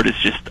June report has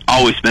just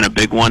always been a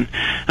big one.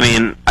 I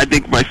mean, I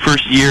think my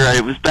first year,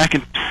 I was back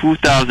in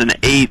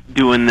 2008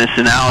 doing this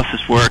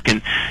analysis work,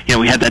 and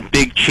we had that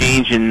big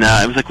change, and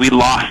it was like we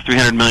lost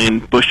 300 million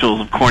bushels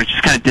of corn. It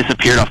just kind of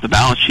disappeared off the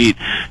balance sheet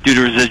due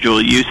to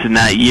residual use in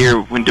that year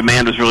when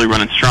demand was really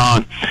running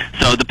strong.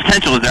 So the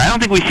potential is there. I don't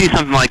think we see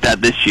something like that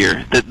this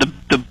year. The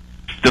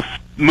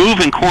move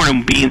in corn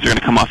and beans are going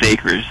to come off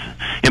acres,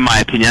 in my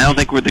opinion. I don't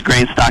think the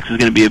grain stocks is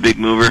going to be a big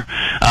mover.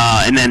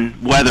 And then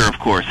weather, of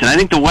course. And I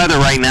think the weather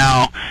right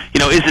now,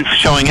 isn't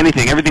showing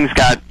anything. Everything's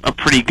got a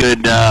pretty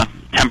good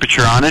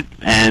temperature on it,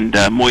 and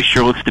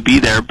moisture looks to be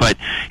there. But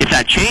if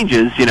that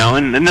changes,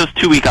 and those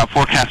 2-week out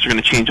forecasts are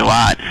going to change a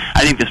lot,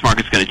 I think this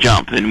market's going to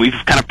jump. And we've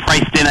kind of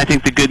priced in, I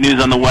think, the good news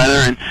on the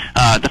weather. And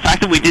the fact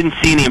that we didn't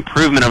see any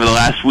improvement over the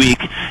last week,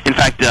 in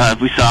fact,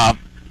 we saw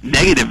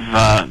negative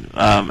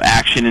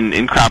action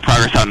in crop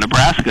progress out in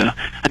Nebraska,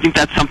 I think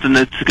that's something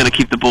that's going to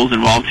keep the bulls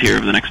involved here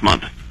over the next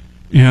month.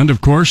 And, of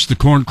course, the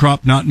corn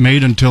crop not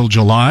made until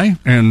July,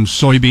 and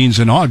soybeans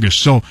in August.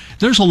 So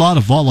there's a lot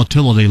of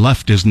volatility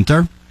left, isn't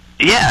there?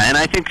 Yeah, and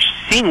I think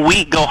seeing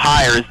wheat go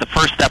higher is the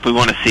first step we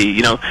want to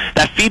see.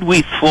 That feed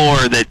wheat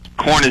floor that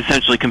corn is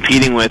essentially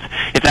competing with,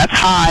 if that's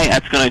high,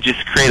 that's going to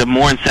just create a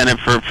more incentive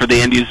for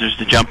the end users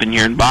to jump in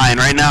here and buy. And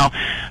right now,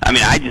 I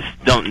mean, I just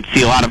don't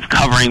see a lot of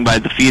covering by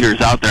the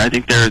feeders out there. I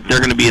think they're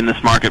going to be in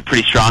this market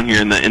pretty strong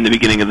here in the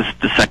beginning of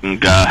the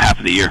second half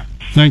of the year.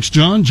 Thanks,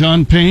 John.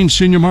 John Payne,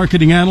 Senior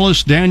Marketing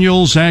Analyst,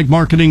 Daniels Ag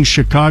Marketing,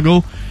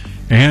 Chicago.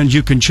 And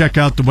you can check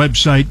out the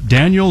website,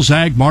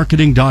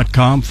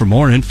 danielsagmarketing.com, for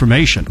more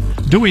information.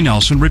 Dewey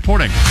Nelson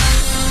reporting.